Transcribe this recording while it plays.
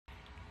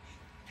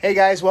Hey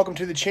guys, welcome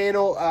to the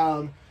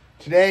channel.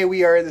 Today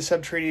we are in the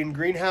subterranean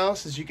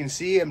greenhouse. As you can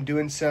see, I'm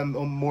doing some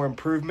more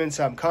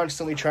improvements. I'm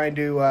constantly trying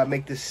to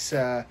make this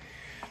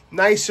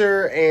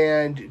nicer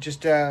and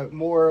just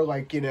more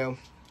like, a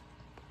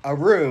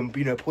room,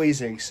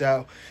 pleasing.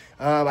 So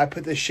I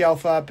put this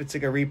shelf up. It's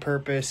like a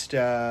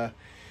repurposed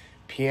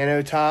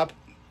piano top.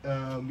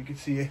 You can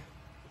see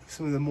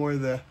some of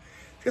it's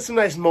got some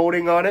nice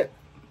molding on it.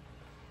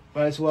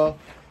 Might as well.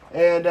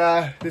 And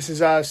this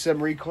is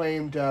some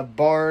reclaimed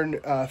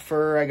barn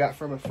fur I got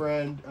from a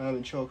friend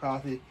in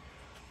Chillicothe.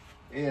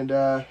 And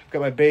I've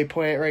got my bay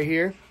plant right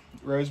here,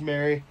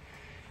 rosemary.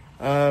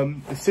 The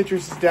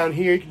citrus is down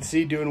here, you can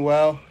see, doing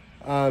well.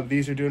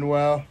 These are doing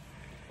well.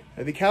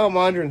 The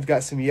calamandrin's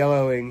got some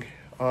yellowing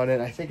on it.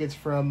 I think it's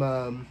from,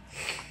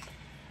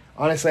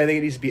 honestly, I think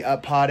it needs to be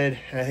up potted,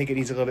 and I think it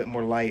needs a little bit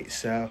more light.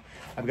 So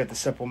I've got the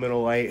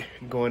supplemental light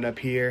going up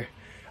here.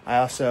 I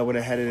also went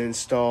ahead and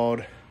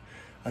installed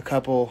a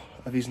couple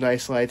of these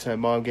nice lights my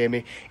mom gave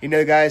me.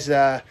 Guys,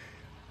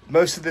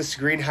 most of this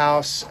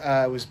greenhouse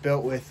was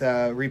built with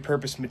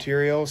repurposed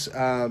materials.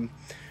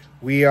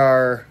 We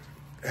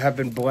have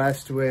been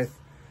blessed with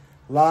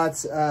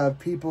lots of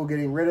people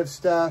getting rid of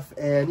stuff,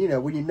 and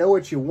when you know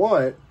what you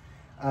want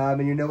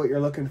and you know what you're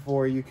looking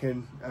for, you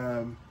can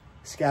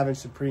scavenge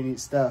some pretty neat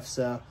stuff.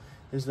 So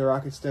there's the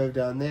rocket stove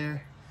down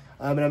there,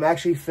 and I'm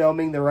actually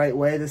filming the right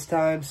way this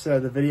time,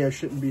 so the video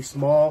shouldn't be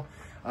small.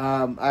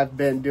 I've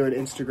been doing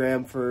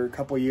Instagram for a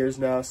couple years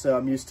now, so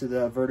I'm used to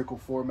the vertical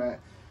format.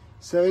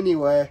 So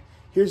anyway,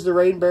 here's the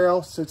rain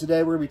barrel. So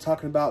today we're going to be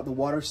talking about the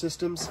water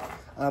systems.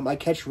 I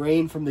catch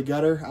rain from the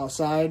gutter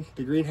outside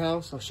the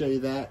greenhouse. I'll show you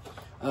that.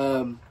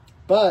 Like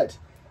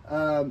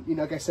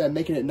I said, I'm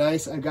making it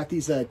nice. I've got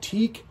these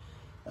teak.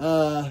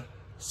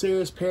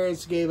 Sarah's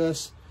parents gave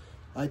us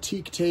a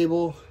teak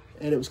table,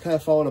 and it was kind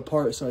of falling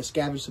apart, so I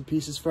scavenged some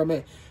pieces from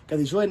it. Got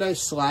these really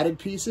nice slatted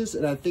pieces,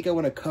 and I think I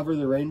want to cover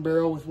the rain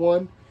barrel with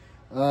one,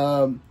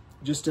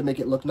 just to make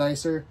it look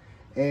nicer.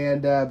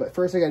 And but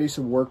first I got to do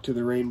some work to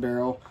the rain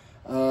barrel.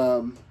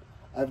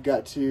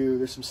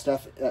 There's some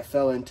stuff that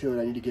fell into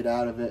it I need to get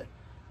out of it.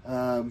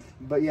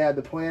 But yeah,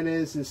 the plan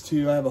is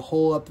to have a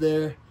hole up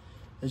there,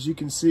 as you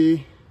can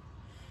see,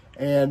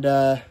 and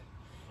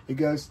it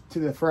goes to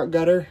the front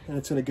gutter, and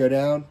it's going to go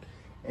down.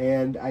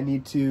 And I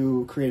need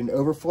to create an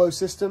overflow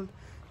system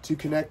to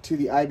connect to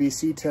the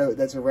IBC tote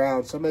that's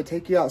around. So I'm going to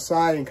take you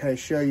outside and kind of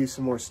show you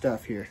some more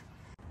stuff here.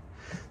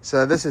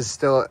 So this is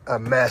still a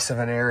mess of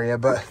an area,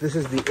 but this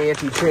is the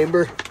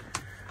antechamber,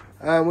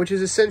 which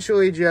is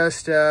essentially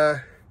just,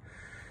 a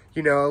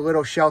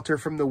little shelter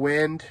from the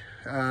wind.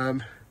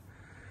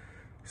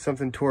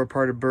 Something tore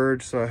apart a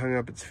bird, so I hung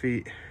up its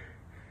feet.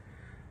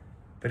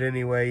 But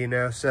anyway,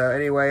 so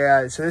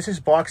this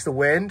just blocks the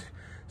wind,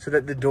 so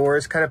that the door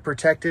is kind of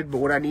protected. But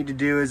what I need to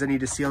do is I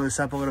need to seal this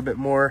up a little bit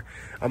more.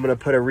 I'm going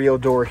to put a real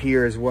door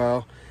here as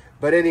well.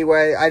 But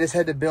anyway, I just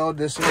had to build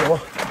this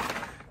little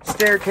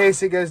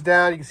staircase that goes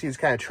down. You can see it's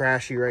kind of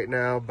trashy right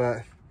now,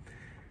 but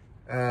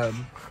I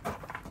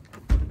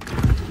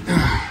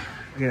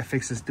gotta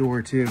fix this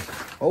door too.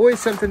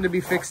 Always something to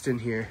be fixed in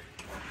here.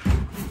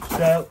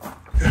 So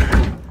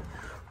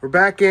we're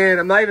back in.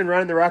 I'm not even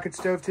running the rocket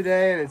stove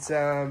today, and it's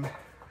let's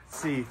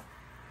see,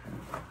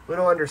 a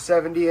little under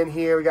 70 in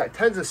here. We got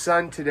tons of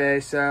sun today,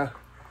 so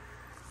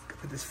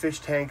put this fish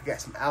tank.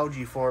 Got some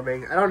algae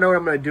forming. I don't know what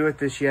I'm going to do with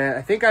this yet.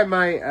 I think I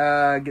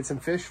might get some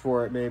fish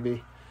for it,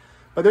 maybe.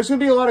 But there's going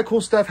to be a lot of cool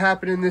stuff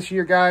happening this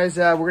year, guys.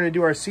 We're going to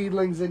do our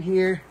seedlings in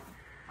here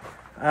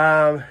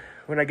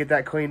when I get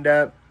that cleaned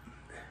up.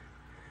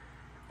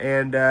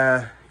 And,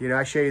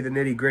 I show you the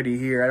nitty gritty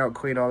here. I don't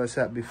clean all this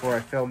up before I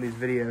film these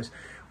videos.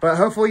 But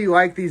hopefully you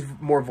like these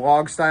more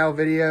vlog style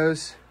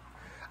videos.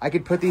 I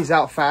could put these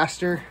out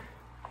faster.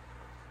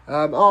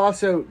 I'll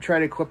also try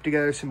to clip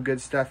together some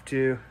good stuff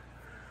too.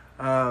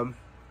 I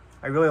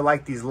really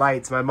like these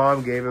lights. My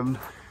mom gave them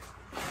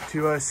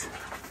to us.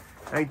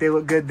 I think they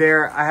look good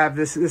there. I have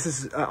this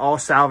is all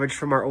salvaged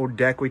from our old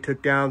deck we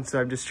took down.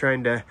 So I'm just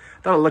trying to,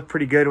 I thought it looked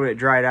pretty good when it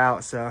dried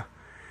out. So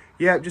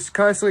yeah, just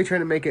constantly trying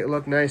to make it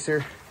look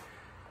nicer.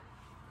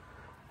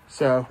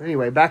 So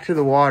anyway, back to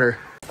the water.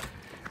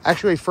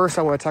 Actually, first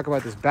I want to talk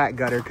about this back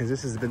gutter, because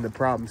this has been the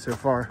problem so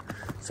far.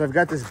 So I've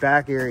got this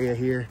back area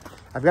here.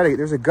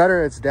 There's a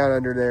gutter that's down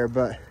under there,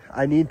 but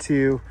I need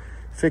to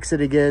fix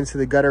it again so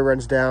the gutter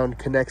runs down,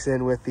 connects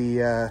in with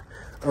the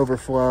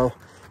overflow,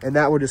 and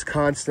that will just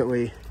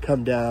constantly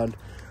come down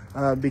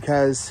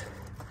because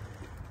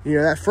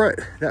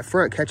that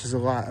front catches a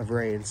lot of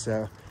rain.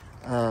 So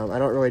I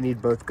don't really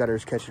need both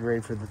gutters catching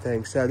rain for the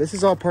thing. So this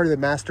is all part of the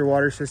master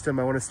water system.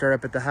 I want to start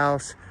up at the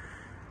house,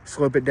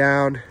 slope it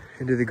down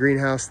into the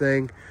greenhouse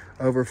thing,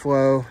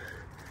 overflow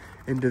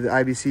into the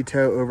IBC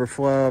tote,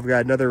 overflow. I've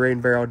got another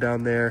rain barrel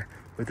down there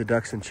with the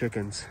ducks and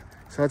chickens.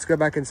 So let's go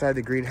back inside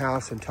the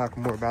greenhouse and talk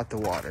more about the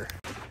water.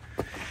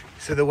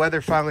 So the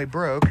weather finally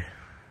broke,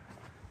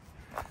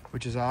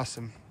 which is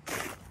awesome.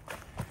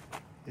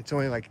 It's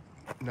only like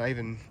not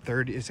even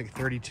 30, it's like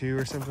 32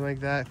 or something like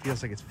that. It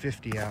feels like it's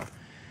 50 out.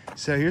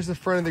 So here's the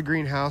front of the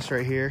greenhouse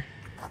right here.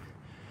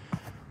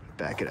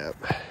 back it up.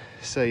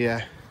 So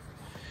yeah,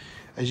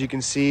 as you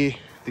can see,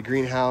 the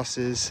greenhouse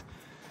is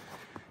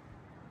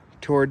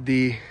toward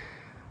the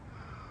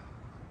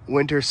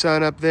winter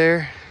sun up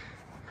there.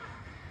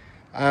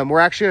 We're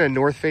actually on a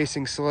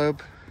north-facing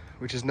slope,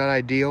 which is not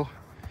ideal.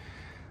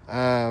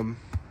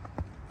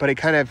 But it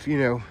kind of, you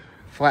know,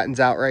 flattens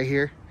out right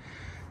here.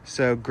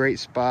 So great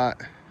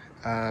spot.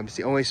 It's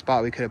the only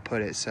spot we could have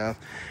put it. So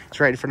it's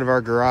right in front of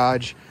our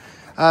garage.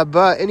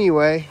 But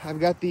anyway,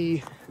 I've got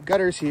the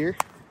gutters here.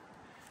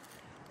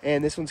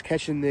 And this one's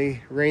catching the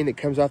rain that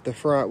comes off the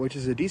front, which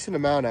is a decent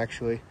amount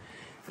actually.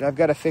 And I've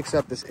got to fix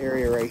up this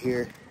area right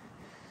here.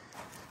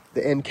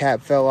 The end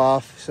cap fell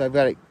off. So I've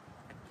got it.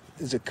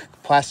 There's a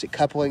plastic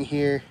coupling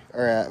here,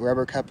 or a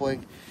rubber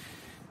coupling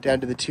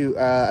down to the two,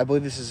 I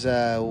believe this is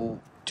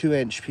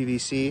 2-inch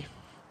PVC.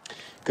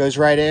 Goes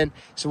right in.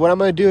 So what I'm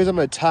going to do is I'm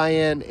going to tie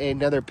in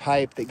another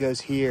pipe that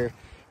goes here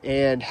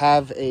and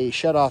have a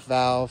shut-off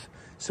valve.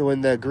 So when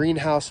the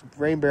greenhouse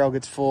rain barrel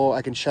gets full,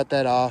 I can shut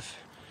that off.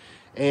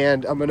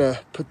 And I'm going to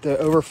put the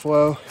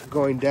overflow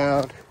going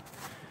down.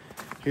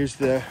 Here's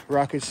the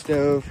rocket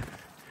stove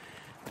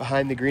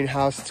behind the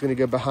greenhouse. It's going to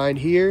go behind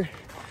here.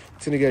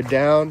 It's going to go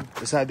down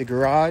beside the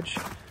garage.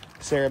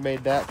 Sarah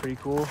made that pretty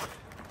cool.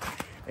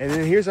 And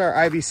then here's our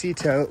IBC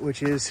tote,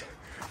 which is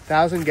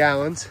 1,000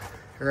 gallons,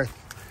 or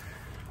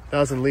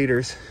 1,000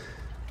 liters.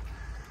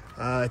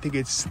 I think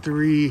it's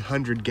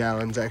 300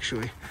 gallons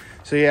actually.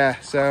 So yeah,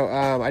 so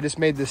I just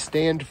made this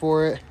stand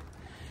for it.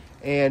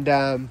 And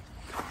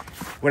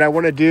what I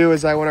want to do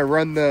is I want to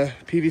run the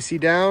PVC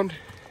down,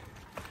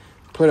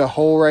 put a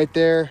hole right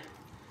there,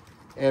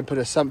 and put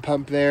a sump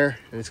pump there,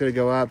 and it's going to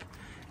go up.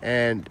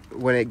 And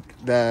when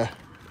the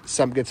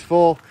sump gets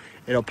full,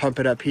 it'll pump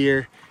it up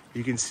here.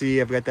 You can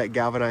see I've got that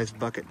galvanized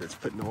bucket that's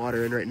putting the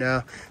water in right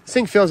now. This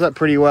thing fills up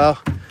pretty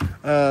well.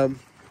 Let's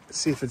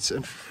see if it's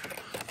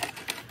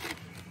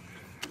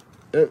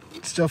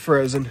still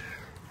frozen.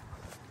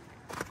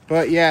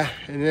 But yeah,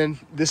 and then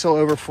this will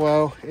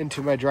overflow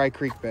into my dry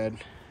creek bed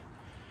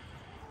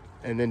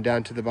and then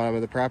down to the bottom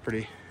of the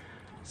property.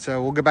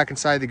 So we'll go back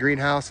inside the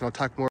greenhouse and I'll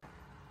talk more.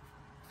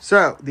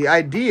 So the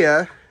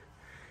idea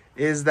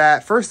is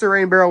that first the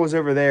rain barrel was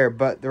over there,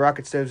 but the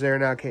rocket stove's there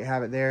now, can't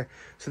have it there.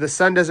 So the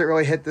sun doesn't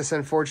really hit this,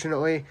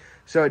 unfortunately.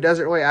 So it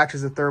doesn't really act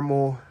as a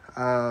thermal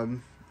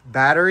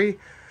battery.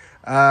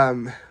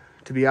 To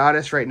be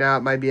honest, right now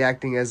it might be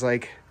acting as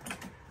like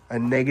a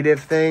negative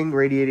thing,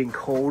 radiating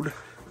cold.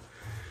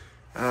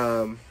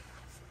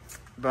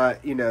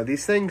 But you know,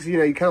 these things, you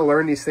know, you kind of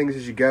learn these things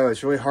as you go.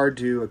 It's really hard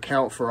to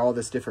account for all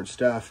this different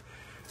stuff.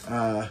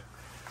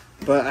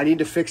 But I need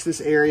to fix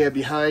this area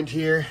behind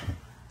here.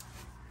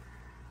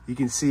 You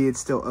can see it's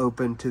still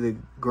open to the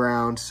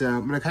ground. So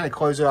I'm going to kind of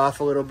close it off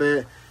a little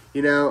bit.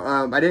 You know,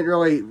 I didn't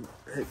really,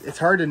 it's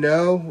hard to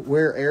know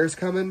where air is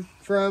coming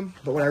from.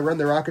 But when I run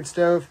the rocket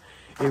stove,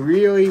 it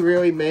really,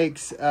 really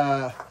makes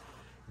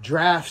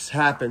drafts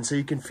happen. So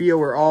you can feel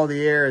where all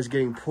the air is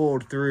getting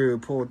pulled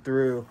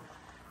through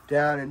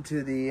down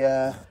into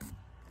the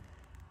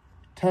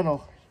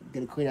tunnel. I'm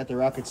going to clean out the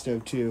rocket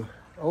stove too.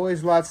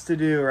 Always lots to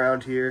do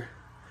around here.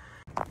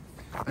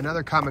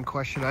 Another common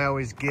question I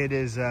always get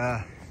is,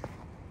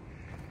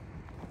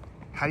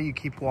 how do you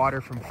keep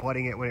water from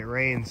flooding it when it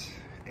rains?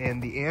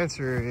 And the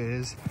answer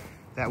is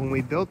that when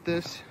we built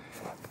this,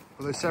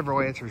 well, there's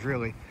several answers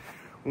really.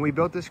 When we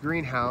built this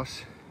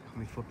greenhouse, let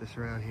me flip this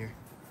around here.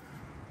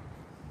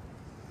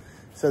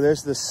 So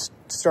there's the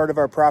start of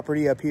our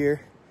property up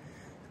here.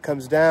 It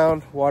comes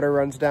down, water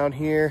runs down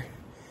here,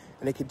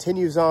 and it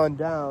continues on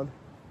down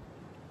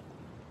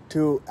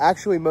to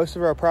actually most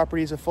of our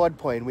property is a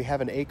floodplain. We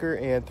have an acre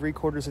and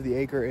 3/4 of the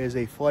acre is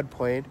a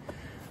floodplain.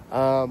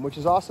 Which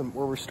is awesome.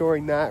 We're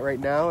restoring that right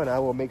now, and I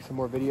will make some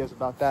more videos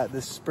about that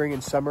this spring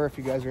and summer if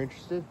you guys are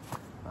interested.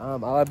 I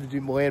love to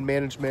do land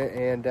management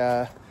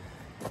and,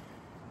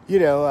 you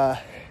know,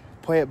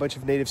 plant a bunch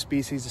of native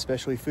species,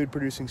 especially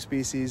food-producing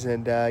species,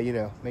 and, you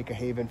know, make a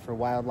haven for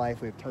wildlife.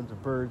 We have tons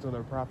of birds on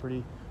our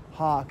property,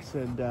 hawks,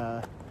 and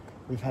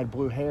we've had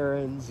blue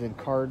herons and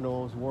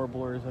cardinals,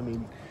 warblers, I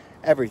mean,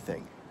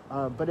 everything.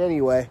 But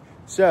anyway,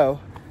 so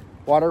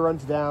water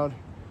runs down.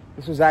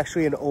 This was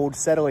actually an old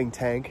settling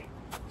tank.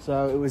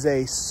 So it was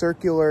a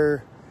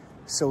circular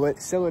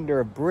cylinder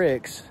of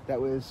bricks that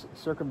was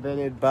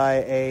circumvented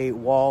by a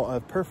wall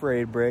of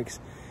perforated bricks.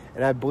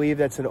 And I believe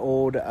that's an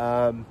old,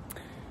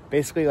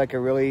 basically like a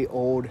really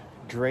old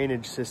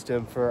drainage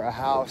system for a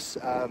house,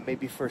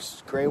 maybe for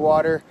gray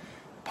water,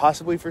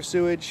 possibly for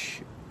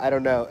sewage. I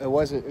don't know. It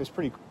was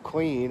pretty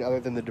clean other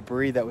than the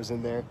debris that was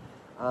in there.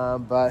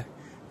 But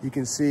you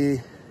can see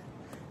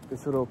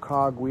this little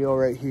cog wheel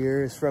right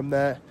here is from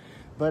that.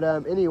 But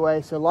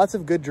anyway, so lots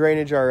of good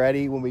drainage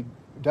already. When we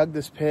dug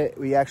this pit,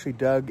 we actually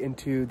dug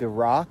into the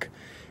rock.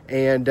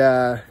 And,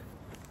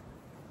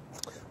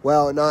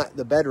 well, not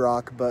the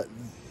bedrock, but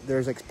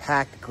there's like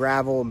packed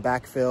gravel and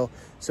backfill.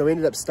 So we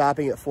ended up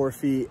stopping at 4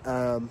 feet.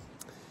 And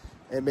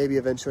maybe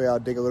eventually I'll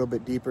dig a little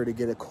bit deeper to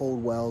get a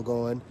cold well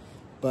going.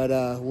 But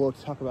we'll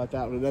talk about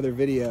that in another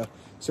video.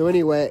 So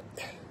anyway,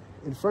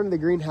 in front of the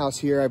greenhouse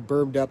here, I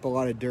bermed up a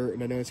lot of dirt,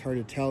 and I know it's hard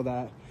to tell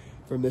that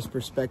from this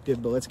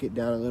perspective, but let's get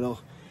down a little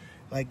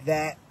like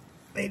that.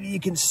 Maybe you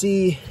can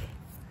see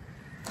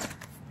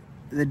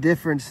the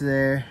difference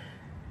there.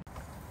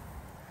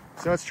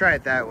 So let's try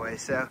it that way.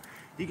 So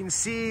you can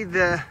see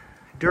the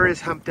dirt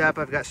is humped up.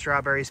 I've got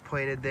strawberries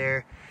planted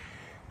there.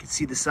 You can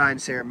see the sign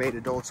Sarah made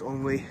adults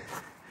only.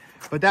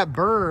 But that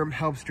berm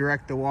helps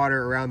direct the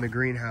water around the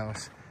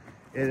greenhouse.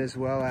 And as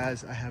well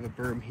as I have a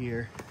berm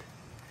here.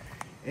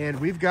 And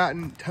we've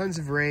gotten tons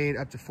of rain,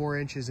 up to 4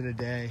 inches in a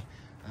day,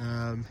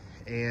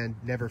 and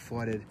never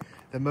flooded.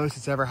 The most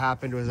that's ever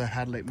happened was I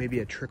had like maybe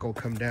a trickle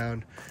come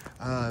down.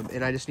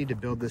 And I just need to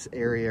build this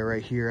area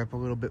right here up a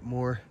little bit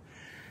more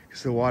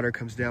because the water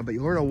comes down. But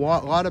you learn a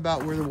lot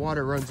about where the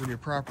water runs on your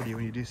property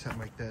when you do something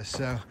like this.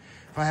 So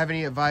if I have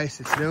any advice,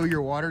 it's know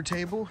your water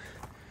table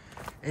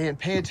and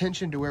pay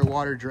attention to where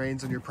water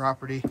drains on your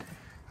property.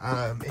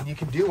 And you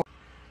can do.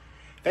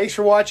 Thanks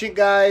for watching,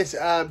 guys.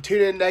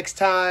 Tune in next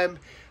time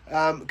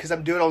because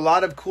I'm doing a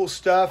lot of cool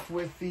stuff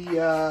with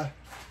the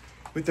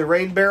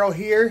rain barrel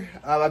here.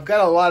 I've got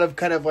a lot of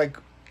kind of like,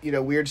 you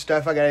know, weird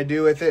stuff I got to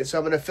do with it. So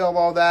I'm going to film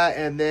all that.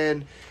 And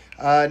then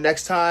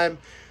next time,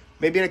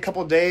 maybe in a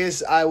couple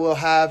days, I will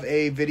have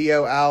a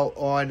video out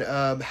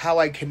on how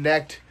I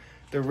connect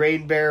the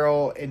rain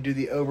barrel and do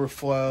the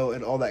overflow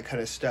and all that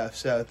kind of stuff.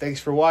 So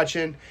thanks for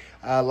watching.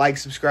 Like,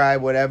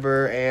 subscribe,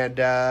 whatever.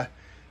 And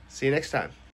see you next time.